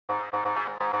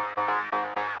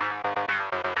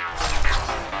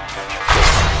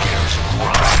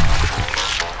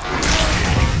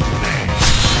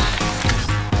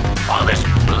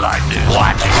blood is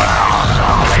what's wrong?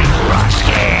 Always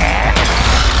scared.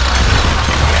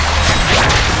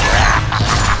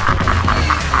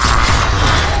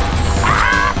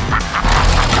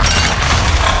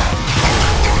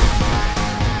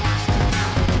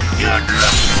 You'd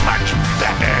look much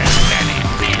better in many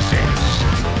pieces.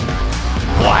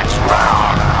 What's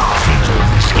wrong? Always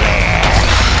scared.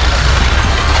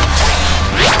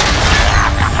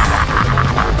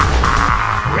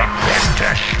 Rip them to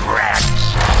shreds.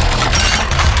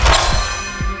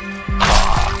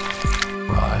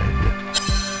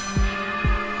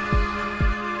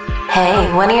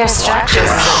 Hey, one of your structures is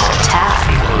under attack.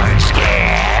 People are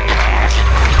scared.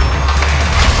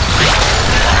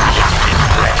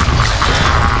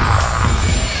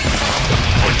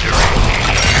 Put your hand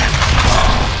in.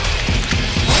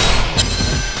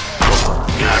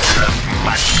 You look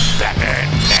much better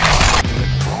now.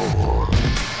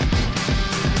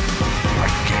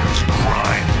 Against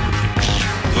crime with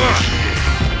excruciating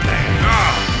pain.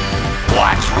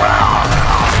 What's wrong?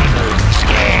 People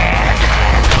scared.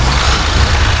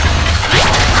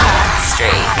 Hot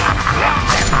streak. Let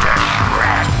them to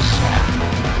shreds.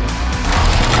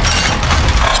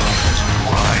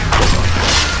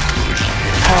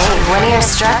 Hey, one of your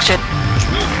structures.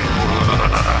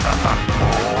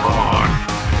 Hold on.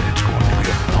 It's going to be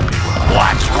a bumpy ride.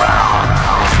 What's wrong?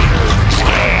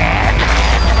 Scared.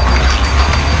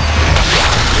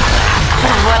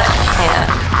 What a man.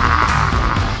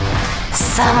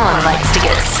 Someone likes to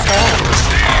get spanked.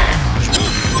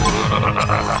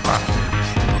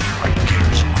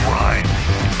 Against crime.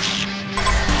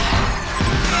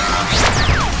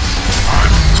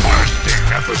 I'm bursting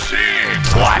at the seams.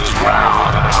 What's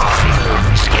wrong?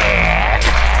 Scared.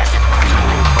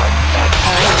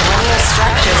 Hey, one of your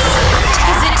structures is under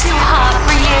attack. Is it too hot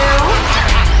for you?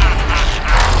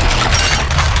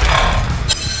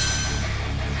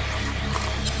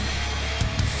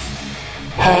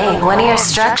 Hey, one of your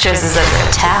structures is under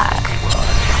attack.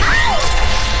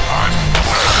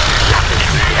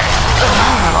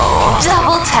 Oh,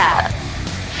 double tap.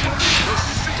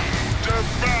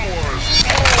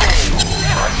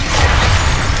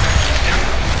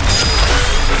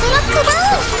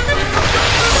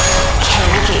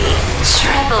 Kinky.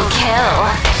 Triple kill.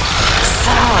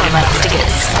 Someone likes to get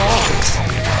spanked.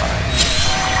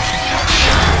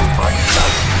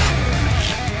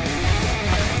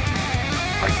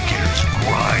 Against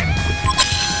crime.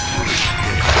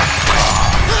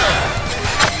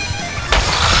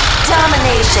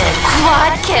 Domination.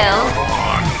 Quad kill.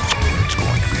 It's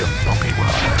going to be a bumpy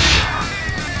ride.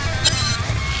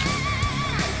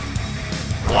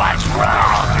 What's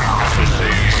wrong?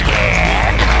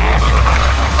 Scared.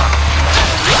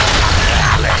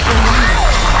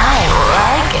 I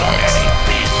like it.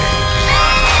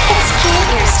 It's cute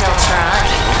you're still trying.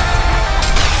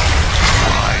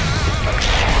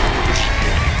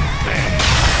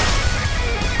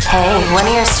 Hey, one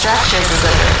of your structures is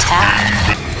under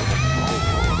attack.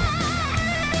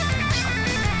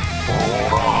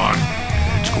 Hold on.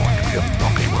 It's going to be a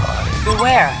bumpy ride.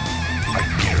 Beware.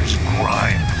 Against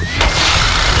crime.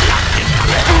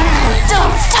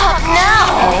 Don't stop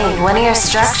now! Hey, one of your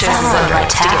structures is under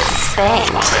attack. Spanked.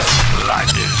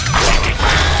 Blood is making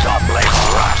some like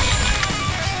rust.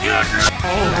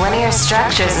 Hey, one of your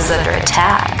structures is under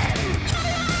attack.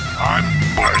 I'm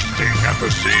bursting at the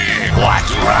seams.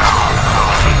 What's wrong?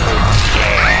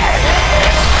 Scared.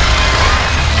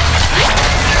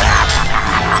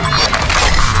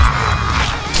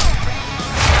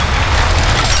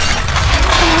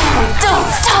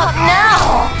 Don't stop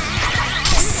now!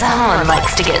 Someone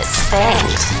likes to get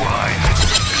spanked.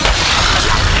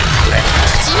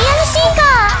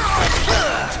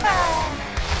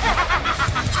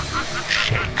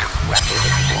 Shake, rattle,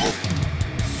 and roll.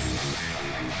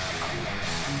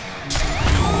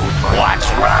 What's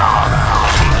wrong?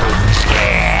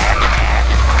 Scared.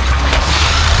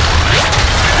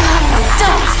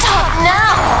 Don't stop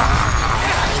now!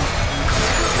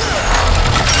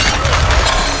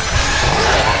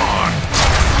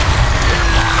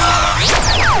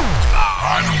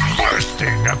 I'm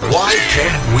bursting at the Why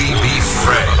can't we be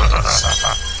friends?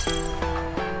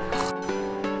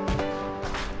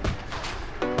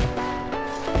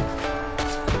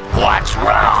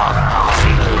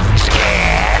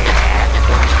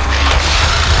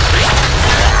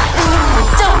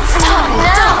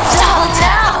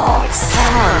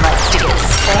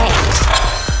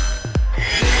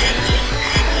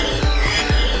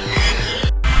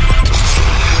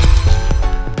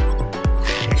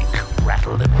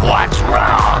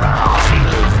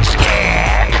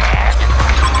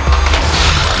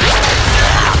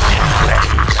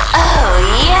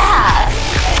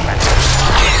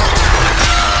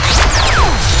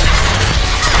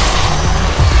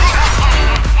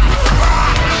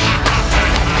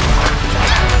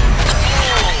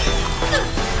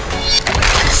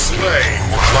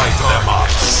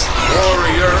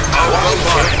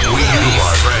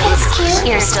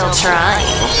 You're still trying.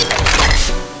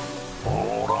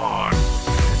 Hold on.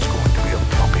 It's going to be a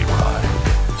bumpy ride.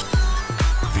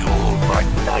 Fueled by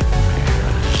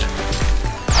nightmares.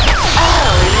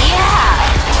 Oh yeah!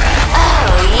 Oh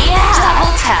yeah!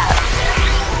 Double tap.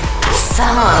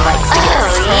 Someone likes to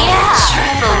get spanked.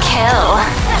 Triple kill.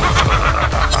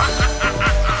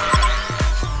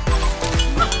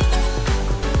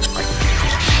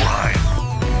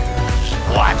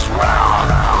 What's wrong?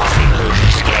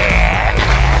 Feeling scared?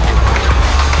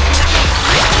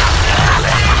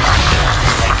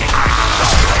 Making my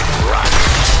solid run.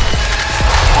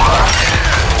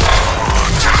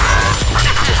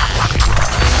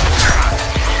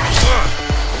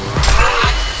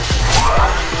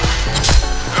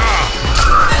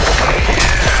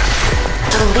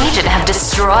 The Legion have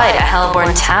destroyed a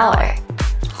Hellborn tower.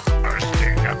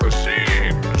 Bursting at the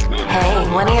seams. Hey,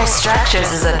 one of your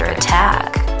structures is under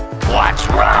attack. What's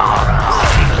wrong?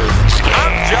 Feeling scared?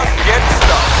 I'm just getting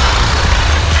started.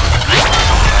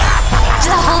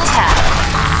 Double tap.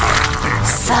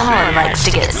 Someone likes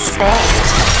to get spanked.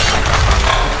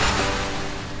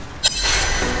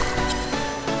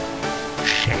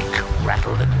 Shake,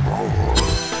 rattle, and roll.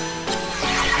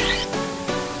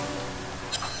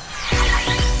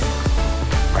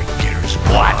 Right gears.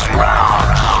 What's wrong?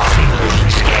 Feeling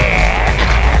scared?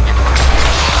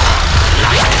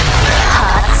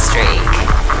 Hot streak.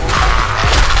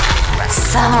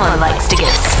 Someone likes to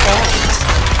get spanked.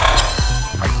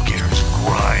 My gears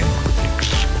grind with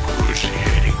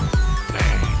excruciating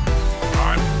pain.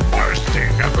 I'm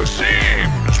bursting at the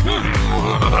seams.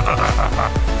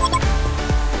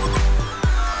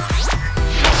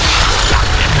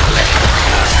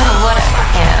 What a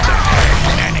hand.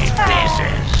 Many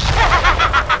pieces.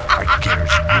 My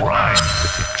gears grind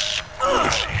with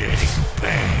excruciating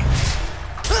pain.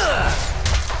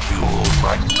 Fueled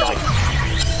by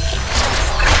nightmares.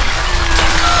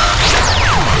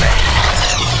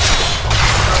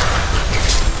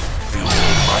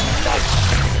 Fueled by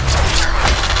nightmares.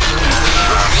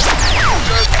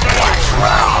 What's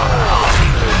wrong?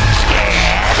 Feeling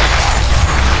scared?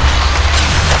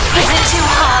 Is it too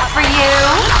hot for you?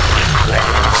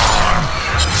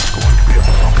 It's going to be a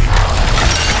bumpy ride.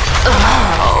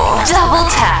 Oh, double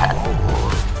tap.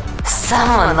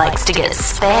 Someone likes to get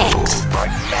spanked. My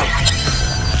nightmares.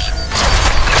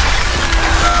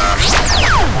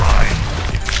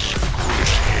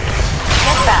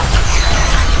 Get back.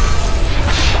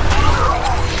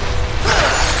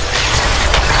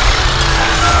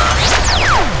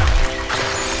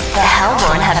 The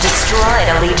Hellborn have destroyed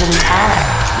a Legion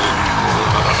tower.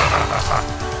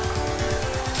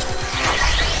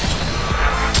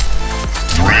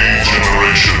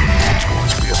 Regeneration. It's going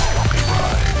to be a bumpy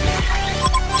ride.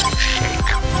 Shake,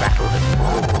 rattle, and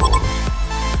roll.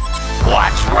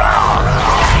 What's wrong?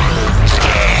 Feeling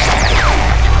scared?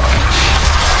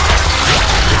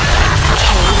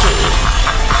 Katie.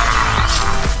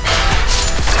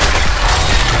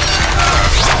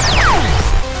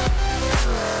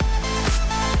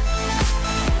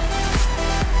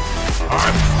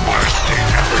 I'm bursting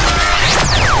at the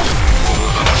seams.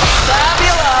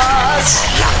 Fabulous!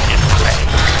 Locked in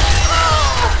place.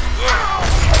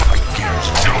 My gears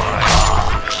grind.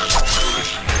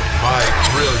 My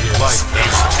brilliant light is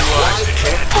why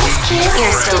can't we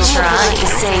You're still trying,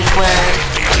 safe word.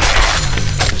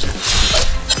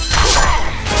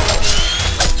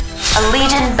 A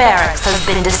Legion barracks has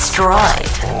been destroyed.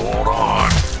 Hold on.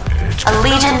 It's A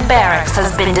Legion barracks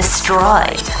has been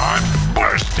destroyed. I'm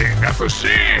bursting at the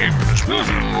seams. My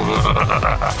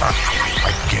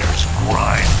gears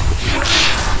grind with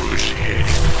excruciating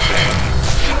pain.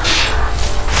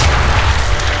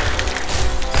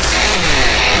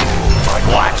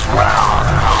 What's wrong?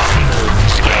 Feeling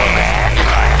scared?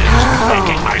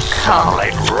 Making my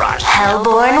solid rust.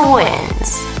 Hellborn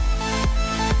wins.